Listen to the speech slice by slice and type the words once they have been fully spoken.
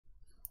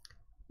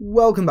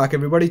Welcome back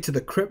everybody to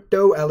the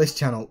Crypto Ellis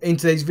channel. In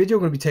today's video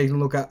we're going to be taking a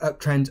look at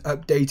Uptrend's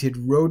updated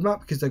roadmap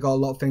because they've got a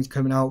lot of things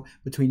coming out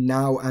between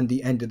now and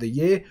the end of the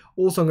year.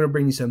 Also I'm going to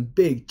bring you some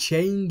big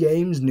chain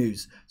games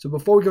news. So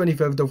before we go any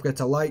further, don't forget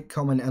to like,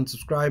 comment and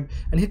subscribe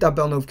and hit that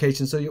bell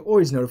notification so you're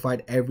always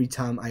notified every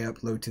time I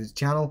upload to this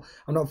channel.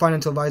 I'm not a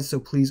financial advisor, so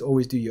please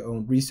always do your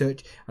own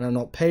research, and I'm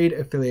not paid,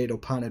 affiliated or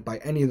partnered by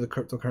any of the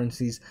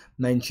cryptocurrencies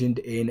mentioned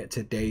in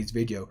today's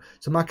video.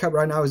 So market cap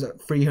right now is at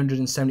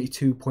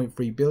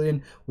 372.3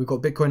 billion. We've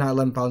got Bitcoin at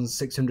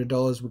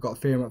 $11,600. We've got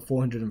Ethereum at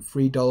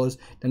 $403.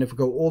 Then if we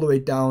go all the way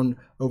down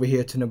over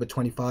here to number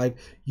 25,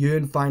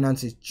 Yearn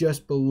Finance is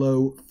just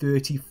below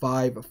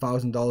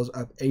 $35,000,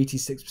 up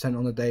 86%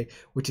 on the day,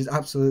 which is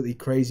absolutely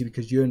crazy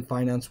because Yearn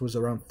Finance was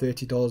around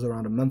 $30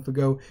 around a month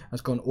ago.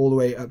 It's gone all the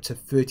way up to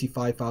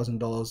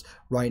 $35,000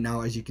 right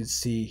now, as you can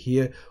see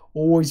here.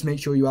 Always make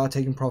sure you are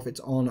taking profits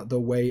on the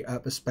way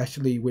up,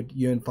 especially with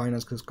Yearn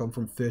Finance because it's gone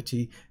from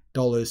 $30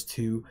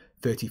 to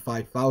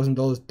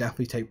 $35,000.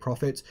 Definitely take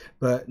profits,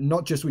 but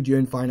not just with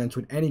Yearn Finance,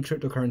 with any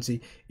cryptocurrency.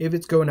 If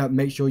it's going up,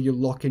 make sure you're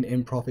locking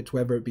in profits,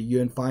 whether it be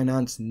Yearn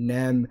Finance,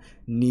 NEM,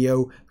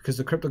 NEO, because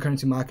the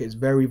cryptocurrency market is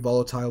very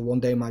volatile. One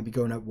day it might be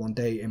going up, one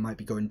day it might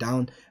be going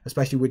down,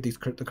 especially with these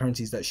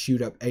cryptocurrencies that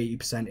shoot up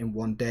 80% in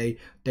one day.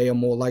 They are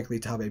more likely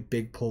to have a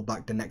big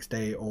pullback the next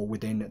day or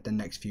within the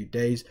next few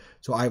days.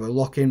 So either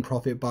lock in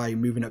profit by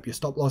moving up your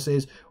stop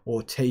losses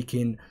or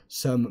taking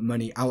some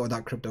money out of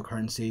that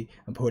cryptocurrency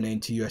and putting it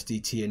into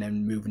USDT and then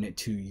moving it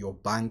to your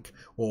bank,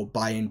 or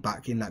buying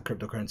back in that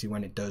cryptocurrency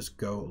when it does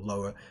go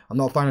lower. I'm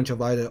not a financial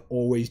advisor,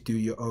 always do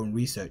your own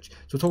research.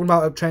 So talking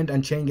about Uptrend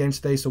and chain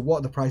games today. So what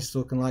are the prices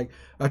looking like?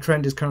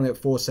 Uptrend is currently at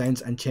 4 cents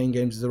and chain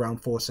games is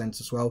around 4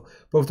 cents as well.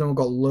 Both of them have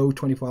got low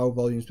 24-hour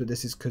volumes, but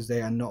this is because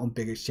they are not on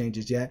big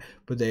exchanges yet,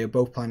 but they are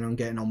both planning on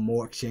getting on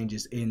more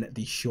exchanges in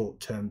the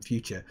short-term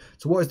future.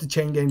 So what is the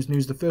chain games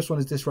news? The first one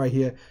is this right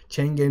here.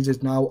 Chain games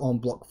is now on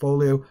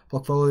Blockfolio.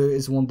 Blockfolio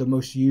is one of the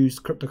most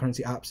used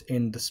cryptocurrency apps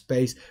in the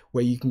space,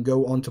 where you can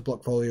go onto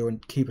Blockfolio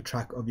and keep a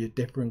track of your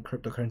different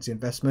cryptocurrency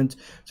investments.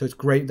 So it's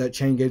great that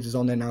chain games is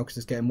on there now because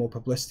it's getting more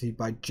publicity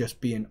by just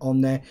being on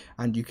there,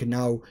 and you can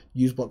now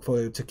use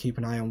Blockfolio to keep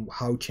an eye on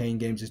how chain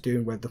games is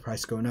doing, whether the price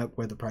is going up,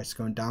 whether the price is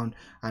going down,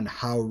 and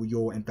how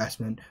your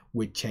investment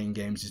with chain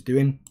games is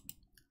doing.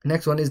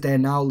 Next one is they're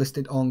now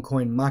listed on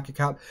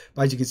CoinMarketCap,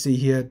 but as you can see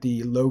here,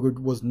 the logo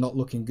was not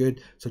looking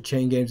good, so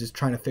Chain Games is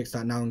trying to fix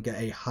that now and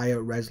get a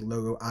higher res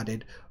logo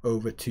added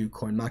over to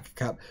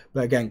CoinMarketCap.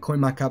 But again,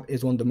 CoinMarketCap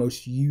is one of the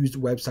most used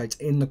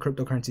websites in the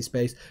cryptocurrency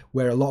space,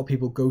 where a lot of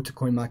people go to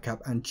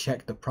CoinMarketCap and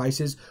check the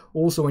prices.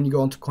 Also, when you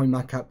go onto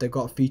CoinMarketCap, they've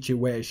got a feature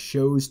where it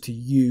shows to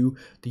you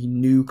the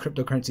new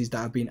cryptocurrencies that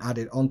have been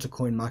added onto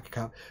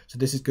CoinMarketCap. So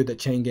this is good that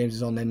Chain Games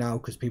is on there now,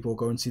 because people will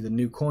go and see the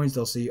new coins.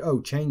 They'll see, oh,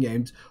 Chain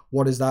Games,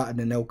 what is that? And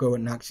then they'll go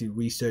and actually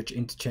research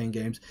into Chain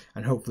Games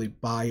and hopefully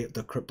buy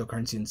the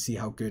cryptocurrency and see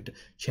how good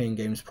Chain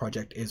Games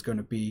project is going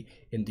to be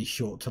in the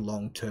short to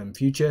long term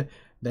future.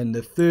 Then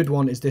the third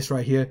one is this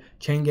right here.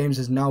 Chain Games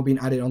has now been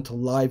added onto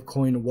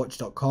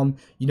livecoinwatch.com.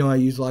 You know, I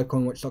use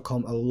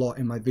livecoinwatch.com a lot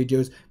in my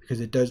videos because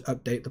it does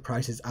update the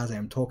prices as I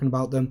am talking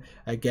about them.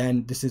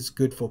 Again, this is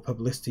good for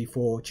publicity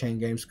for Chain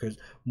Games because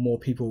more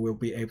people will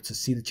be able to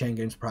see the Chain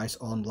Games price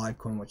on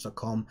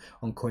livecoinwatch.com,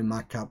 on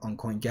CoinMarketCap, on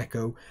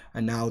CoinGecko,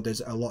 and now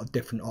there's a lot of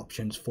different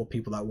options for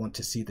people that want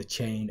to see the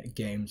Chain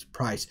Games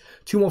price.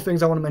 Two more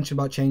things I want to mention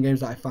about Chain Games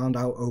that I found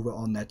out over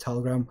on their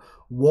Telegram.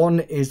 One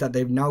is that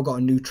they've now got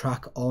a new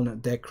track on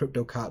their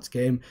Crypto Cards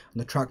game,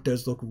 and the track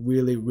does look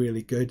really,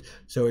 really good.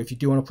 So if you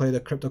do want to play the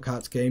Crypto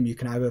Cards game, you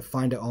can either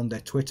find it on their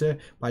Twitter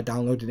by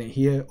downloading it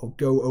here, or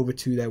go over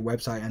to their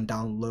website and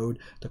download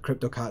the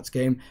Crypto Cards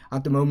game.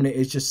 At the moment it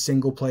is just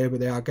single player,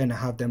 but they are going to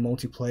have their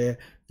multiplayer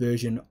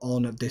version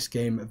on this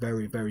game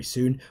very, very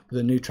soon. But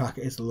the new track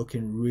is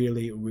looking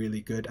really,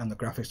 really good, and the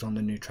graphics on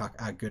the new track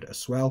are good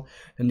as well.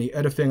 And the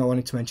other thing I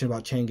wanted to mention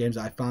about Chain Games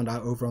that I found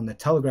out over on the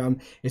Telegram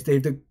is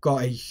they've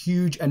got a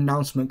huge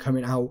announcement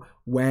coming out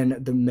when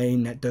the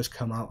mainnet does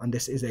come out, and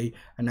this is a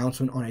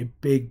announcement on a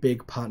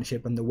big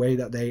partnership. And the way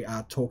that they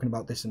are talking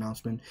about this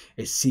announcement,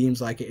 it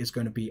seems like it is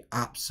going to be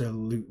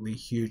absolutely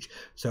huge.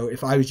 So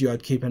if I was you,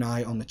 I'd keep an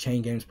eye on the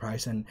Chain Games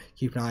price and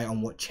keep an eye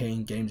on what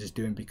Chain Games is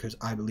doing, because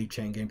I believe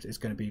Chain Games is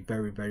going to be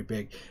very, very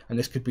big, and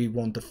this could be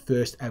one of the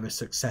first ever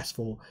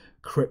successful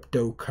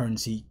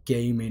cryptocurrency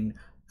gaming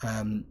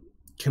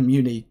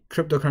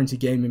cryptocurrency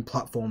gaming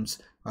platforms.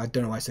 I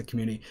don't know why I said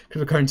community.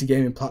 Cryptocurrency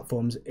gaming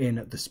platforms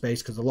in the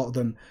space, because a lot of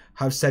them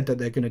have said that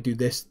they're going to do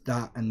this,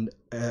 that, and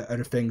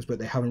other things, but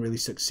they haven't really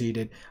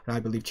succeeded. And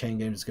I believe Chain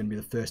Games is going to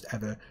be the first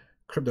ever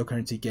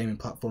cryptocurrency gaming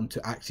platform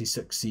to actually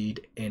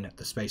succeed in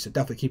the space. So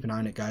definitely keep an eye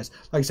on it, guys.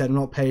 Like I said, I'm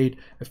not paid,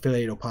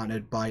 affiliated or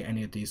partnered by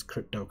any of these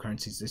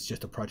cryptocurrencies. It's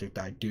just a project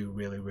that I do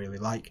really, really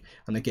like,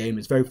 and the game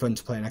is very fun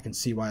to play, and I can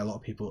see why a lot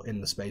of people in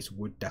the space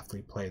would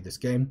definitely play this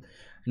game.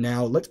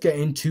 Now let's get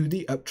into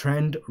the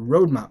Uptrend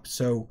roadmap.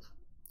 So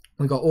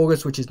We got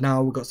August, which is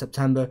now, we've got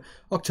September,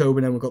 October,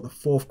 and then we've got the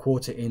fourth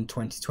quarter in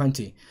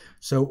 2020.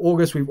 So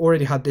August, we've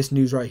already had this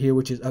news right here,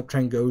 which is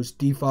Uptrennd goes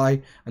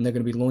DeFi, and they're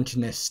going to be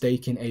launching their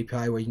staking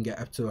API where you can get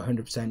up to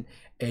 100%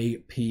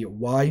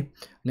 APY. And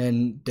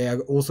then they are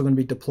also going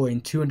to be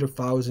deploying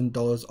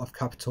 $200,000 of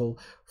capital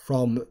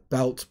from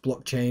Belt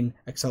Blockchain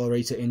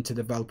Accelerator into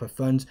developer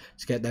funds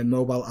to get their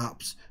mobile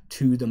apps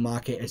to the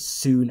market as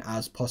soon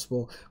as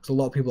possible, because a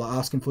lot of people are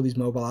asking for these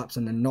mobile apps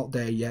and they're not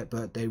there yet,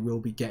 but they will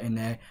be getting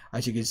there,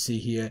 as you can see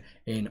here,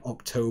 in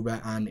October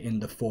and in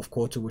the fourth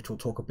quarter, which we'll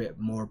talk a bit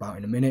more about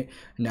in a minute.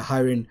 And they're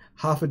hiring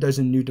half a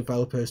dozen new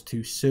developers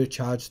to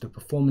surcharge the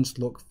performance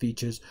look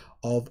features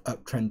of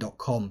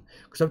Uptrennd.com,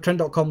 because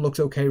Uptrennd.com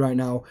looks okay right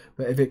now,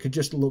 but if it could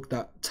just look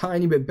that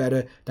tiny bit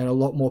better, then a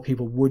lot more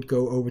people would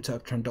go over to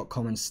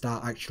Uptrennd.com and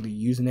start actually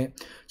using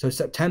it. So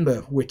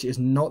September, which is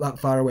not that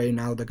far away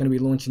now, they're going to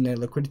be launching their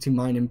liquidity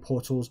mining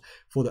portals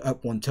for the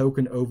Up1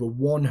 token. Over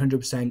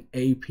 100%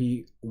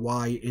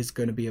 APY is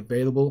going to be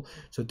available,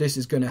 so this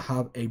is going to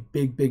have a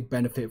big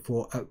benefit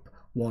for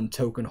Up1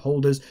 token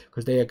holders,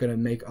 because they are going to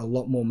make a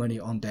lot more money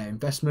on their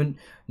investment.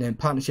 And then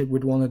partnership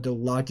with one of the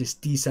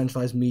largest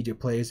decentralized media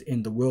players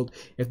in the world.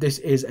 If this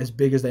is as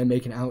big as they're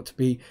making it out to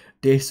be,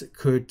 this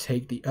could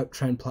take the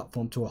Uptrennd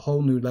platform to a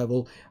whole new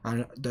level,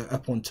 and the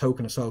Up1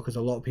 token as well, because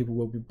a lot of people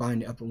will be buying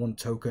the Up1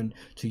 token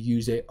to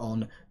use it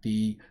on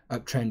the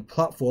Uptrennd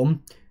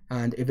platform.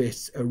 And if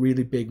it's a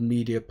really big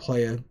media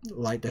player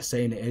like they're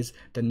saying it is,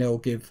 then they'll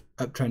give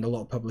Uptrennd a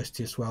lot of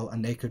publicity as well,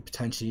 and they could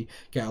potentially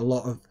get a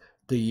lot of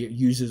the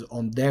users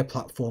on their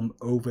platform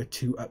over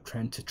to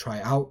Uptrennd to try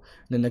out.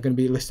 And then they're going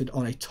to be listed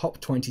on a top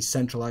 20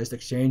 centralized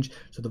exchange,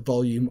 so the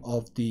volume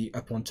of the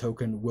Up1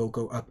 token will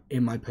go up,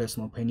 in my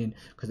personal opinion,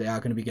 because they are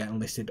going to be getting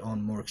listed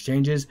on more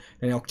exchanges.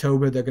 Then in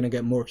October they're going to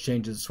get more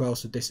exchanges as well,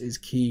 so this is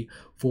key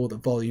for the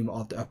volume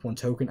of the Up1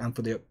 token and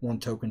for the Up1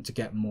 token to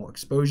get more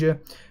exposure.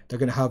 They're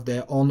going to have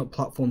their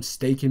on-platform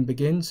staking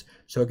begins,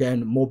 so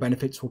again, more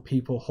benefits for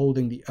people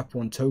holding the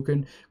Up1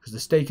 token, because the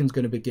staking is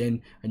going to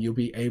begin and you'll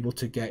be able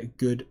to get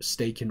good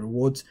staking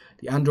rewards.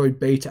 The Android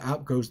beta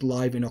app goes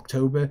live in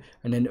October,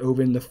 and then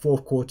over in the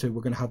fourth quarter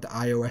we're going to have the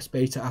iOS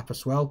beta app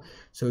as well.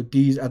 So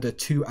these are the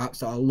two apps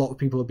that a lot of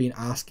people have been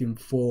asking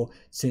for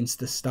since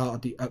the start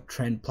of the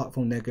Uptrennd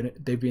platform.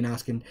 They've been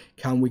asking,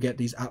 can we get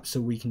these apps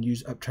so we can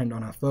use Uptrennd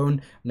on our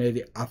phone? And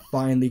they are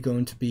finally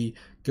going to be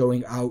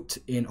going out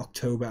in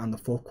October and the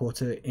fourth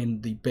quarter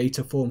in the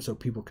beta form, so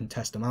people can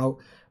test them out.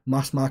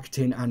 Mass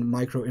marketing and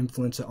micro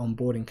influencer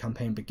onboarding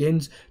campaign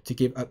begins to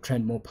give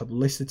Uptrennd more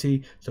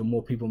publicity, so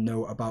more people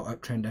know about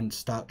Uptrennd and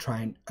start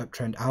trying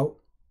Uptrennd out.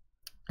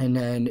 And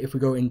then if we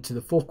go into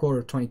the fourth quarter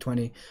of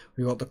 2020,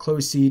 we've got the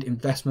closed seed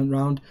investment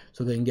round,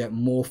 so they can get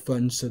more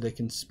funds so they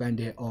can spend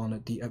it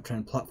on the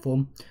Uptrennd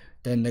platform.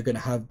 Then they're going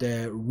to have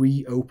their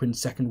reopened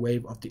second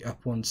wave of the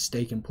Up1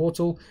 staking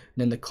portal, and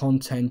then the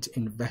content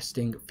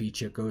investing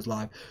feature goes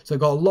live. So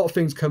I've got a lot of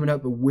things coming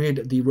up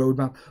with the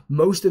roadmap.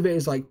 Most of it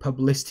is like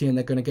publicity, and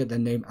they're going to get their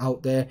name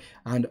out there,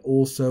 and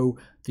also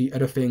the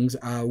other things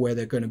are where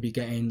they're going to be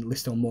getting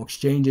listed on more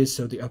exchanges,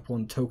 so the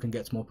Up1 token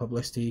gets more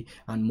publicity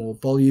and more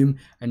volume.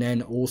 And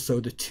then also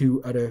the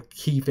two other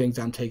key things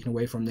I'm taking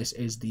away from this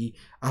is the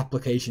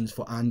applications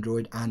for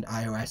Android and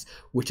iOS,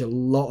 which a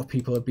lot of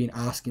people have been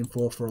asking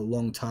for a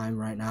long time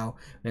right now.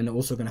 And they're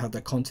also going to have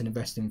the content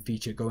investing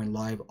feature going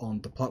live on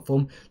the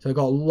platform. So they've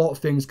got a lot of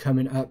things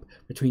coming up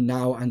between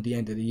now and the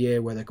end of the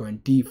year, where they're going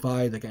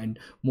DeFi, they're getting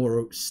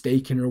more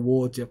staking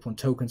rewards, the Up1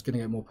 token's going to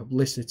get more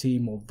publicity,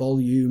 more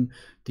volume.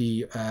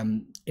 The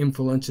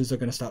influencers are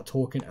going to start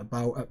talking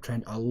about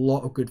Uptrennd. A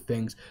lot of good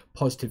things,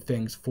 positive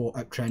things for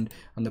Uptrennd.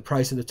 And the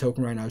price of the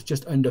token right now is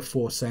just under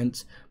 4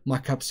 cents.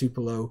 Market cap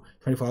super low,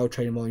 24-hour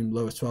trading volume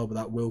low as well, but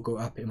that will go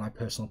up in my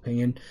personal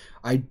opinion.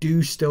 I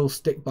do still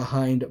stick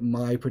behind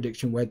my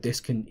prediction where this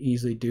can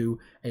easily do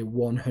a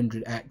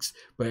 100x,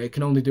 but it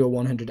can only do a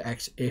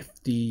 100x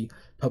if the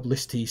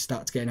publicity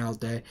starts getting out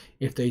there,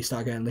 if they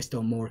start getting listed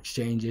on more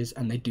exchanges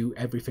and they do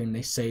everything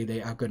they say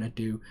they are going to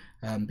do.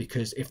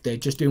 Because if they're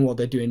just doing what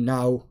they're doing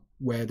now,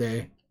 where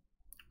they're,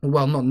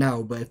 well, not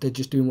now, but if they're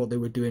just doing what they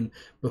were doing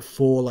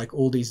before, like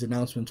all these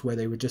announcements where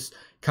they were just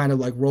kind of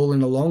like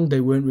rolling along,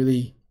 they weren't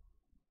really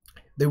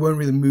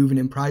moving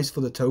in price for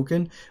the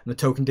token, and the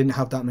token didn't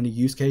have that many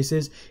use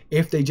cases.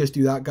 If they just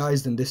do that,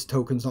 guys, then this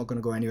token's not going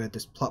to go anywhere,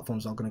 this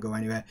platform's not going to go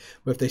anywhere.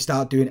 But if they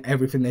start doing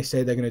everything they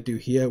say they're going to do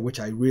here, which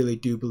I really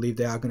do believe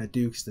they are going to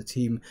do, because the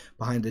team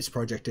behind this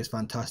project is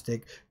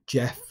fantastic.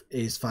 Jeff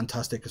is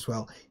fantastic as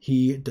well.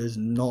 He does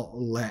not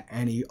let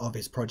any of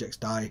his projects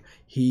die.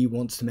 He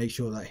wants to make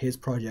sure that his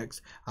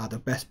projects are the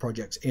best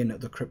projects in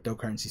the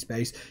cryptocurrency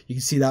space. You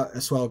can see that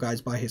as well,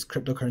 guys, by his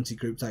cryptocurrency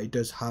groups that he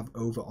does have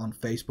over on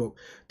Facebook.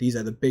 These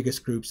are the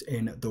biggest groups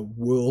in the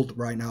world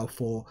right now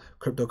for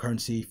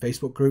cryptocurrency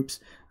Facebook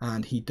groups,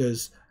 and he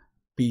does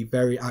be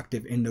very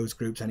active in those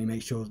groups, and he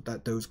makes sure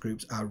that those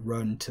groups are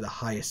run to the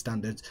highest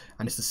standards.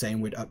 And it's the same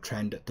with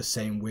Uptrennd, the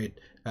same with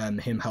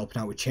him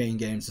helping out with chain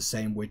games, the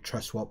same with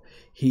TrustSwap.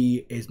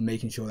 He is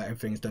making sure that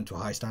everything is done to a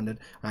high standard,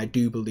 and I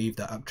do believe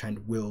that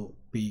Uptrennd will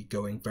be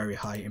going very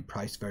high in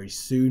price very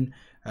soon,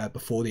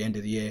 before the end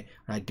of the year.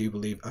 And I do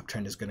believe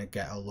Uptrennd is going to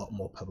get a lot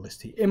more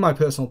publicity, in my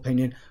personal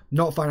opinion.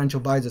 Not a financial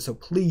advisor, so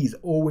please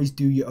always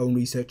do your own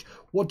research.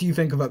 What do you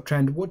think of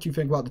Uptrennd? What do you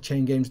think about the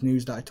chain games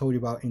news that I told you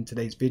about in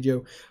today's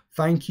video?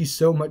 Thank you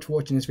so much for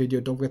watching this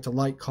video. Don't forget to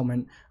like,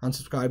 comment and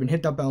subscribe, and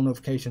hit that bell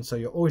notification so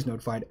you're always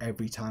notified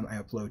every time I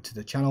upload to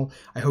the channel.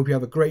 I hope you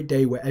have a great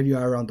day wherever you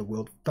are around the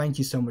world. Thank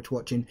you so much for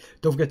watching.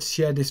 Don't forget to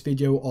share this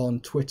video on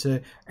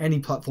Twitter, any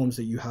platforms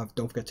that you have.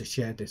 Don't forget to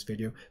share this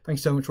video.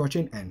 Thanks so much for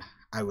watching, and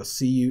I will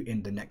see you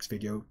in the next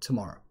video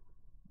tomorrow.